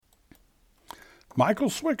Michael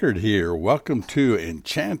Swickard here. Welcome to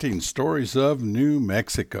Enchanting Stories of New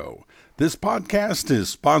Mexico. This podcast is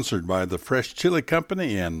sponsored by the Fresh Chili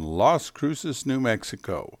Company in Las Cruces, New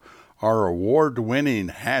Mexico. Our award-winning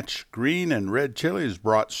Hatch green and red chili is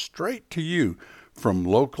brought straight to you from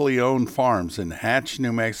locally owned farms in Hatch,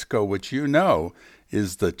 New Mexico, which you know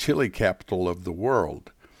is the chili capital of the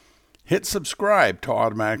world. Hit subscribe to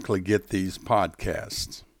automatically get these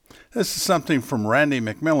podcasts. This is something from Randy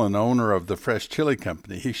McMillan, owner of the Fresh Chili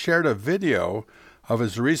Company. He shared a video of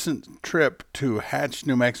his recent trip to Hatch,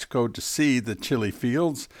 New Mexico to see the chili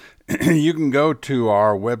fields. You can go to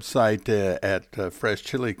our website at Fresh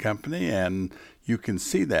Chili Company and you can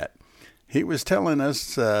see that. He was telling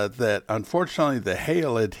us that unfortunately the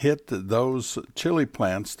hail had hit those chili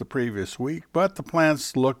plants the previous week, but the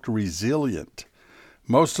plants looked resilient.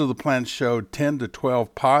 Most of the plants showed 10 to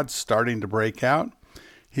 12 pods starting to break out.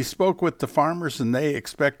 He spoke with the farmers, and they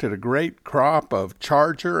expected a great crop of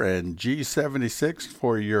Charger and G76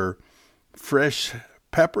 for your fresh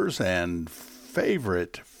peppers and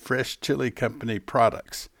favorite Fresh Chili Company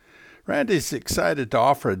products. Randy's excited to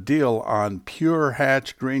offer a deal on pure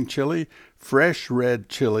Hatch green chili, fresh red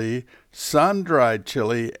chili, sun-dried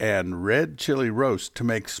chili, and red chili roast to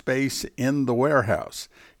make space in the warehouse.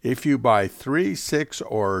 If you buy 3, 6,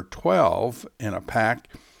 or 12 in a pack,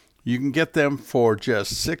 you can get them for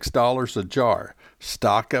just $6 a jar.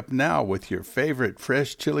 Stock up now with your favorite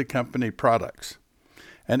Fresh Chili Company products.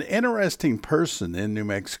 An interesting person in New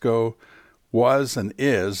Mexico was and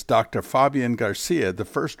is Dr. Fabian Garcia, the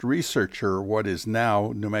first researcher at what is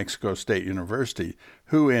now New Mexico State University,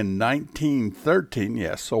 who in 1913,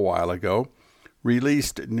 yes, a while ago,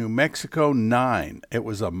 released New Mexico 9. It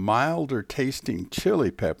was a milder tasting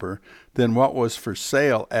chili pepper than what was for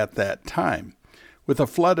sale at that time. With a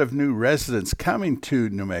flood of new residents coming to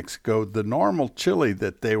New Mexico, the normal chili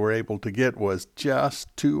that they were able to get was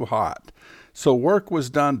just too hot. So work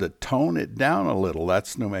was done to tone it down a little.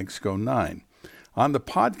 That's New Mexico 9. On the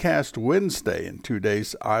podcast Wednesday, in 2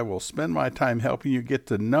 days, I will spend my time helping you get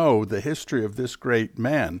to know the history of this great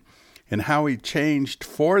man and how he changed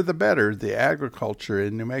for the better the agriculture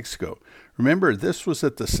in New Mexico. Remember, this was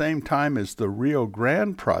at the same time as the Rio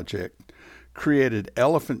Grande project created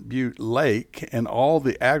Elephant Butte Lake and all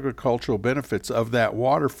the agricultural benefits of that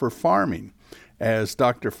water for farming, as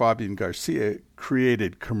Dr. Fabian Garcia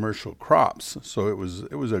created commercial crops. So it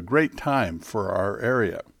was a great time for our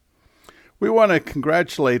area. We want to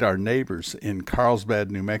congratulate our neighbors in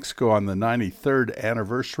Carlsbad, New Mexico on the 93rd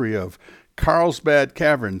anniversary of Carlsbad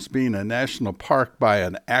Caverns being a national park by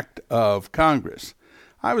an act of Congress.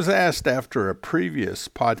 I was asked after a previous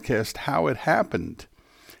podcast how it happened.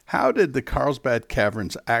 How did the Carlsbad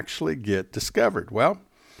Caverns actually get discovered? Well,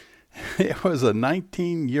 it was a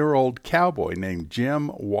 19-year-old cowboy named Jim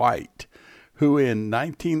White, who in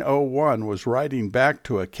 1901 was riding back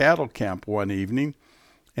to a cattle camp one evening,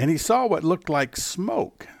 and he saw what looked like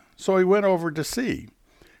smoke, so he went over to see.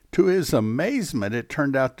 To his amazement, it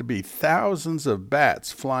turned out to be thousands of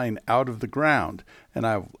bats flying out of the ground, and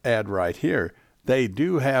I'll add right here, they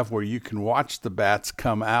do have where you can watch the bats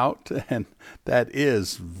come out, and that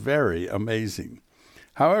is very amazing.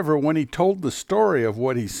 However, when he told the story of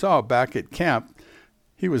what he saw back at camp,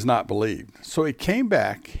 he was not believed. So he came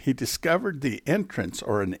back, he discovered the entrance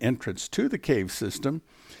to the cave system.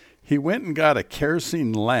 He went and got a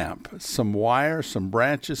kerosene lamp, some wire, some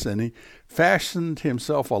branches, and he fashioned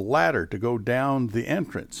himself a ladder to go down the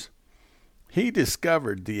entrance. He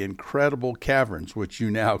discovered the incredible caverns, which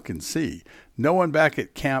you now can see. No one back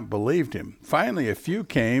at camp believed him. Finally, a few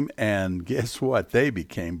came, and guess what? They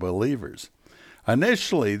became believers.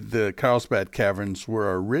 Initially, the Carlsbad Caverns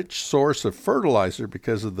were a rich source of fertilizer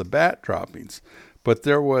because of the bat droppings, but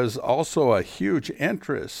there was also a huge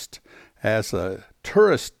interest as a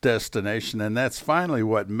tourist destination, and that's finally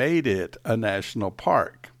what made it a national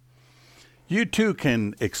park. You too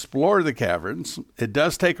can explore the caverns. It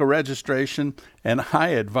does take a registration, and I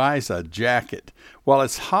advise a jacket. While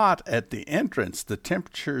it's hot at the entrance, the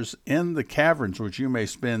temperatures in the caverns, which you may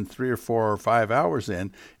spend 3 or 4 or 5 hours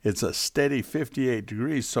in, it's a steady 58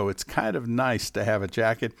 degrees, so it's kind of nice to have a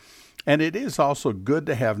jacket. And it is also good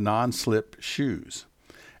to have non-slip shoes.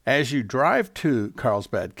 As you drive to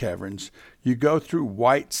Carlsbad Caverns, you go through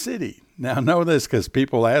White City. Now, know this because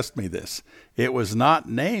people asked me this. It was not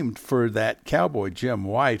named for that cowboy, Jim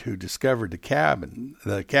White, who discovered the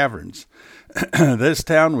caverns. This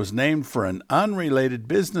town was named for an unrelated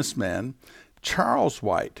businessman, Charles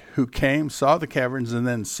White, who came, saw the caverns, and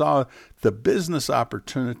then saw the business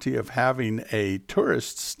opportunity of having a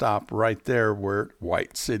tourist stop right there where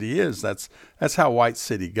White City is. That's how White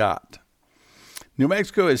City got. New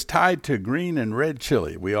Mexico is tied to green and red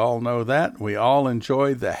chili. We all know that. We all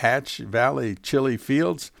enjoy the Hatch Valley chili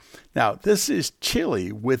fields. Now, this is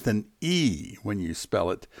chili with an E when you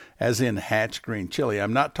spell it, as in Hatch green chili.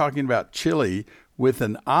 I'm not talking about chili with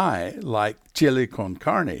an I like chili con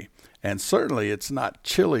carne. And certainly it's not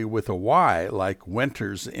chili with a Y like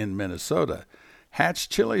Winters in Minnesota. Hatch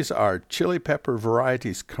chilies are chili pepper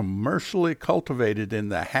varieties commercially cultivated in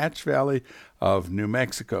the Hatch Valley of New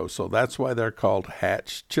Mexico, so that's why they're called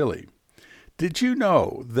Hatch chili. Did you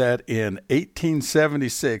know that in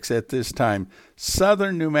 1876, at this time,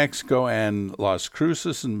 southern New Mexico and Las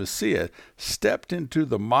Cruces and Mesilla stepped into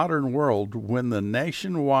the modern world when the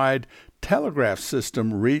nationwide telegraph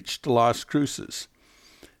system reached Las Cruces?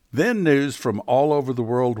 Then news from all over the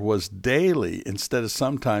world was daily instead of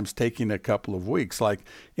sometimes taking a couple of weeks. Like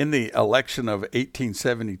in the election of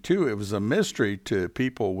 1872, it was a mystery to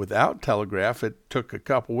people without telegraph. It took a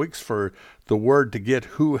couple weeks for the word to get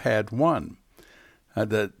who had won.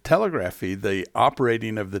 The telegraphy, the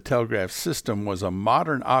operating of the telegraph system, was a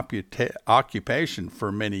modern occupation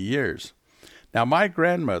for many years. Now, my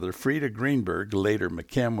grandmother, Frida Greenberg, later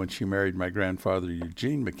McKim when she married my grandfather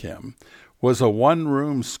Eugene McKim, was a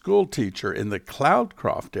one-room school teacher in the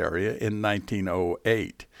Cloudcroft area in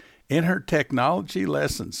 1908. In her technology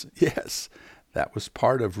lessons, yes, that was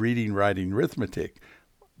part of reading, writing, arithmetic,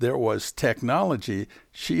 there was technology.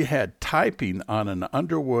 She had typing on an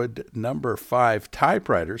Underwood No. 5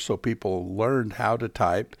 typewriter, so people learned how to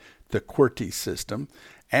type, the QWERTY system,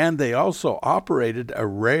 and they also operated a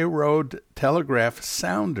railroad telegraph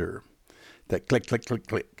sounder that click, click, click,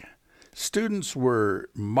 click. Students were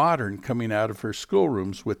modern coming out of her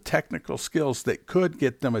schoolrooms with technical skills that could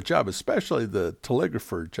get them a job, especially the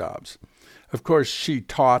telegrapher jobs. Of course, she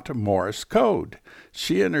taught Morse code.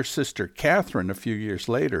 She and her sister Catherine, a few years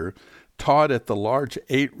later, taught at the large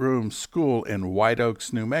 8-room school in White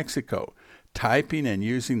Oaks, New Mexico. Typing and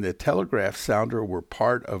using the telegraph sounder were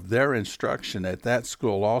part of their instruction at that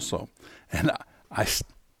school also. And I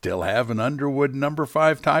still have an Underwood No.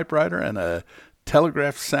 5 typewriter and a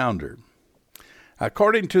telegraph sounder.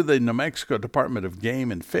 According to the New Mexico Department of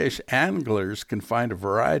Game and Fish, anglers can find a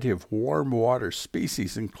variety of warm water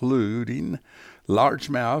species, including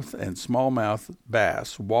largemouth and smallmouth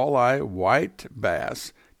bass, walleye, white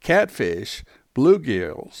bass, catfish,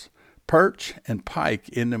 bluegills, perch, and pike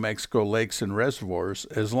in New Mexico lakes and reservoirs,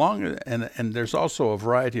 and there's also a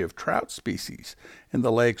variety of trout species in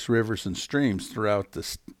the lakes, rivers, and streams throughout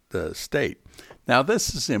the state. Now,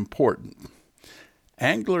 this is important.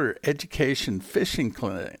 Angler education fishing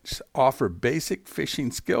clinics offer basic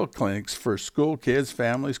fishing skill clinics for school kids,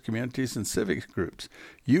 families, communities, and civic groups.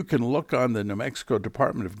 You can look on the New Mexico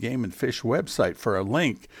Department of Game and Fish website for a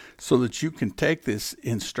link so that you can take this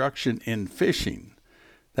instruction in fishing.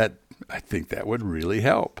 I think that would really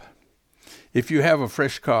help. If you have a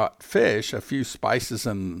fresh-caught fish, a few spices,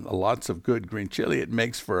 and lots of good green chili, it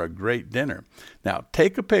makes for a great dinner. Now,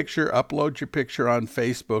 take a picture, upload your picture on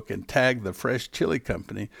Facebook, and tag the Fresh Chili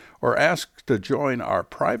Company, or ask to join our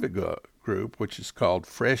private group, which is called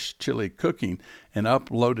Fresh Chili Cooking, and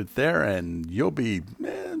upload it there, and you'll be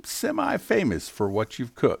semi-famous for what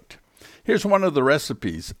you've cooked. Here's one of the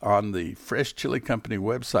recipes on the Fresh Chili Company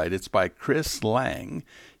website. It's by Chris Lang.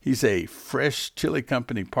 He's a Fresh Chili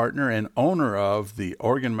Company partner and owner of the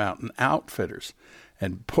Organ Mountain Outfitters.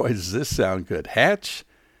 And boy, does this sound good. Hatch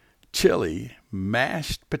chili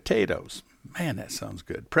mashed potatoes. Man, that sounds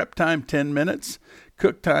good. Prep time, 10 minutes.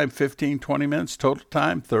 Cook time, 15, 20 minutes. Total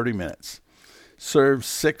time, 30 minutes. Serves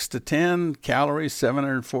 6 to 10. Calories,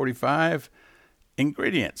 745.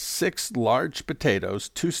 Ingredients: 6 large potatoes,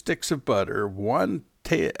 2 sticks of butter, 1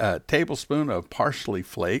 tablespoon of parsley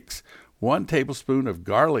flakes, 1 tablespoon of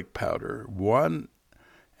garlic powder,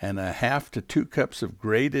 1.5 to 2 cups of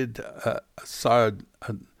grated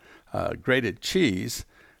cheese,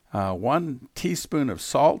 1 teaspoon of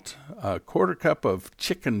salt, a quarter cup of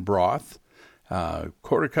chicken broth,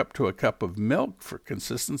 quarter cup to a cup of milk for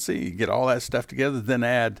consistency. You get all that stuff together, then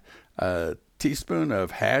add a teaspoon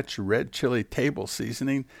of Hatch red chili table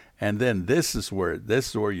seasoning, and then this is where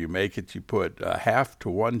you make it. You put 1/2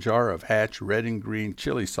 to 1 jar of Hatch red and green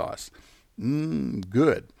chili sauce.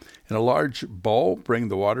 Good. In a large bowl, bring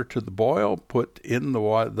the water to the boil. Put in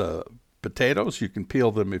the potatoes. You can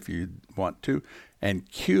peel them if you want to, and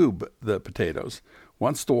cube the potatoes.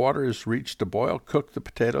 Once the water has reached a boil, cook the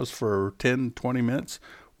potatoes for 10-20 minutes.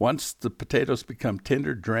 Once the potatoes become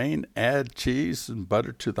tender, drain, add cheese and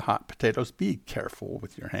butter to the hot potatoes. Be careful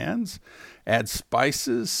with your hands. Add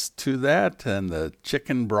spices to that and the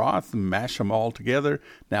chicken broth and mash them all together.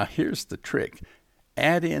 Now, here's the trick.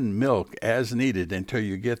 Add in milk as needed until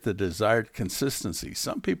you get the desired consistency.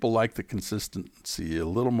 Some people like the consistency a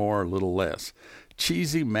little more, a little less.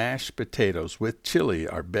 Cheesy mashed potatoes with chili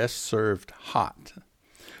are best served hot.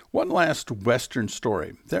 One last Western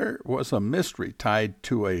story. There was a mystery tied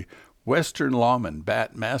to a Western lawman,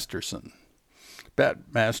 Bat Masterson.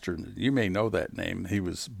 Bat Masterson, you may know that name. He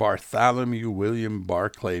was Bartholomew William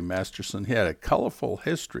Barclay Masterson. He had a colorful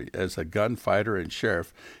history as a gunfighter and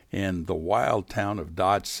sheriff in the wild town of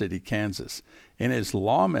Dodge City, Kansas. In his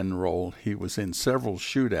lawman role, he was in several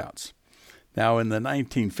shootouts. Now, in the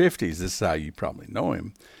 1950s, this is how you probably know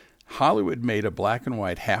him, Hollywood made a black and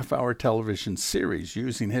white half-hour television series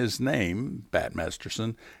using his name, Bat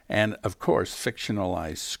Masterson, and, of course,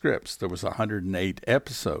 fictionalized scripts. There was 108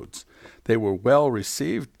 episodes. They were well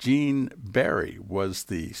received. Gene Barry was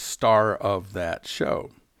the star of that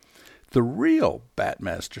show. The real Bat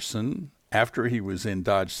Masterson, after he was in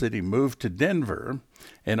Dodge City, moved to Denver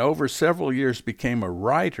and over several years became a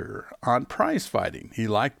writer on prize fighting. He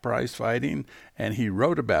liked prize fighting and he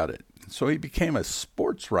wrote about it. So he became a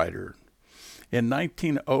sports writer. In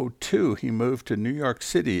 1902, he moved to New York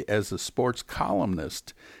City as a sports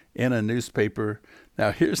columnist in a newspaper.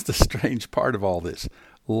 Now, here's the strange part of all this.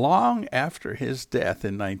 Long after his death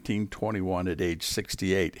in 1921 at age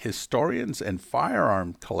 68, historians and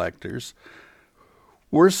firearm collectors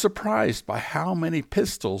were surprised by how many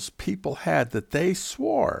pistols people had that they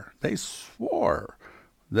swore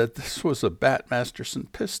that this was a Bat Masterson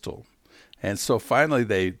pistol. And so finally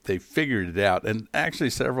they figured it out, and actually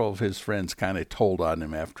several of his friends kind of told on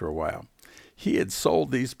him after a while. He had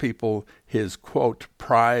sold these people his, quote,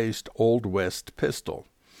 prized Old West pistol.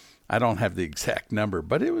 I don't have the exact number,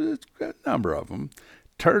 but it was a number of them.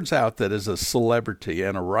 Turns out that as a celebrity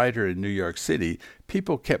and a writer in New York City,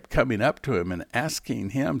 people kept coming up to him and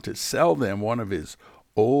asking him to sell them one of his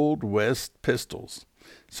Old West pistols.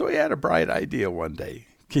 So he had a bright idea one day.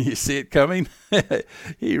 Can you see it coming?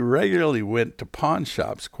 He regularly went to pawn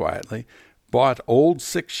shops quietly, bought old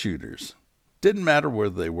six-shooters. Didn't matter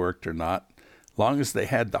whether they worked or not, long as they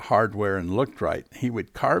had the hardware and looked right. He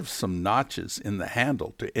would carve some notches in the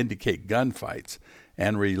handle to indicate gunfights,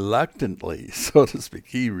 and reluctantly, so to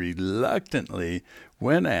speak,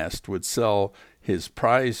 when asked, would sell his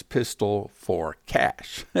prize pistol for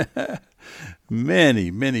cash.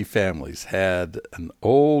 Many families had an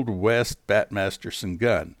Old West Bat Masterson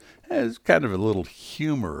gun. There's kind of a little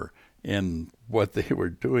humor in what they were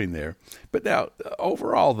doing there. But now,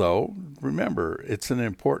 overall, though, remember, it's an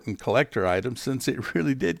important collector item since it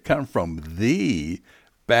really did come from the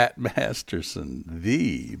Bat Masterson.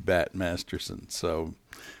 So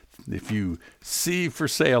if you see for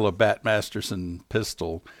sale a Bat Masterson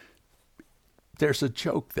pistol, there's a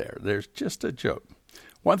joke there. There's just a joke.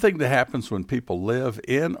 One thing that happens when people live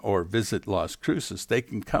in or visit Las Cruces, they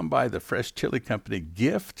can come by the Fresh Chili Company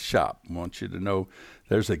gift shop. I want you to know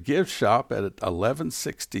there's a gift shop at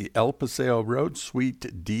 1160 El Paseo Road,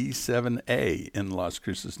 Suite D7A in Las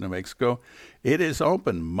Cruces, New Mexico. It is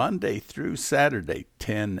open Monday through Saturday,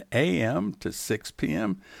 10 a.m. to 6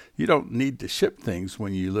 p.m. You don't need to ship things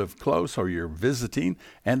when you live close or you're visiting.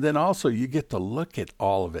 And then also you get to look at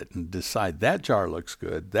all of it and decide that jar looks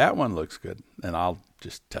good, that one looks good. And I'll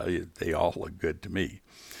just tell you, they all look good to me.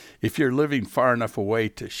 If you're living far enough away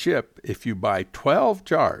to ship, if you buy 12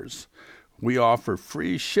 jars, we offer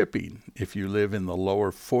free shipping if you live in the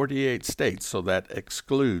lower 48 states, so that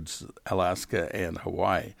excludes Alaska and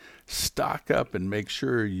Hawaii. Stock up and make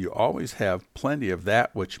sure you always have plenty of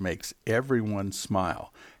that which makes everyone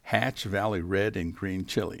smile. Hatch Valley Red and Green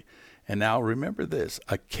Chili. And now remember this,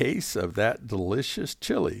 a case of that delicious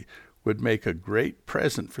chili would make a great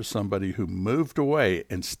present for somebody who moved away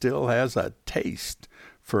and still has a taste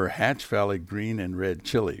for Hatch Valley Green and Red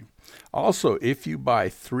Chili. Also, if you buy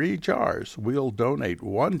 3 jars, we'll donate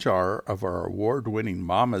 1 jar of our award-winning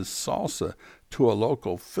Mama's Salsa to a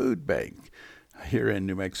local food bank here in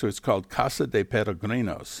New Mexico. It's called Casa de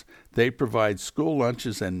Peregrinos. They provide school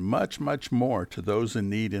lunches and much more to those in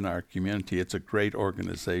need in our community. It's a great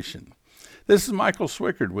organization. This is Michael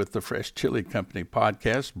Swickard with the Fresh Chili Company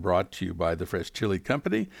podcast, brought to you by the Fresh Chili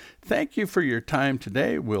Company. Thank you for your time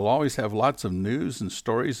today. We'll always have lots of news and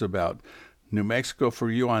stories about New Mexico for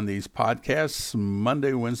you on these podcasts,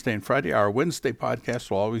 Monday, Wednesday, and Friday. Our Wednesday podcast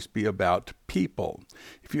will always be about people.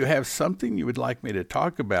 If you have something you would like me to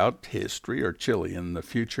talk about, history or chili, in the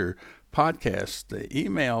future podcast,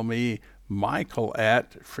 email me, Michael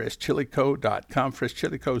at freshchilico.com. Fresh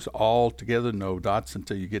Chili Co.'s all together, no dots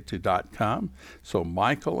until you get to .com. So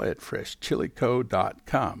Michael at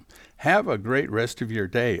freshchilico.com. Have a great rest of your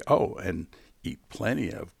day. Oh, and Eat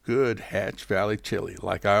plenty of good Hatch Valley chili.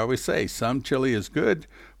 Like I always say, some chili is good,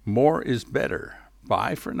 more is better.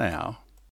 Bye for now.